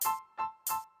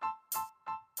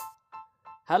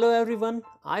Hello everyone,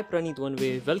 I Praneeth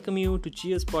One-Way welcome you to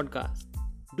Cheers podcast.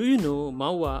 Do you know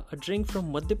Mawa, a drink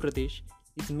from Madhya Pradesh,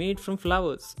 is made from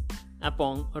flowers?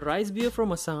 Apong, a rice beer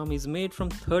from Assam, is made from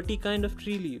 30 kind of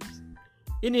tree leaves.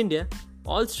 In India,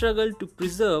 all struggle to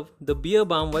preserve the beer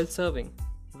balm while serving,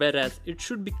 whereas it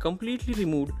should be completely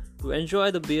removed to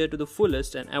enjoy the beer to the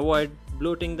fullest and avoid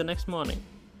bloating the next morning.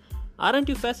 Aren't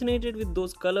you fascinated with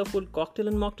those colorful cocktail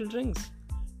and mocktail drinks?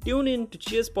 Tune in to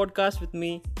Cheers podcast with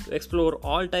me to explore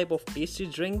all type of tasty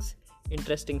drinks,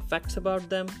 interesting facts about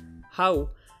them, how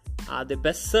are they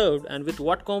best served and with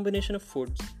what combination of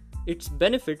foods, its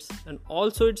benefits and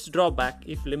also its drawback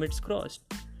if limits crossed.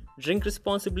 Drink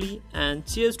responsibly and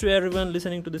cheers to everyone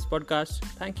listening to this podcast.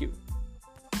 Thank you.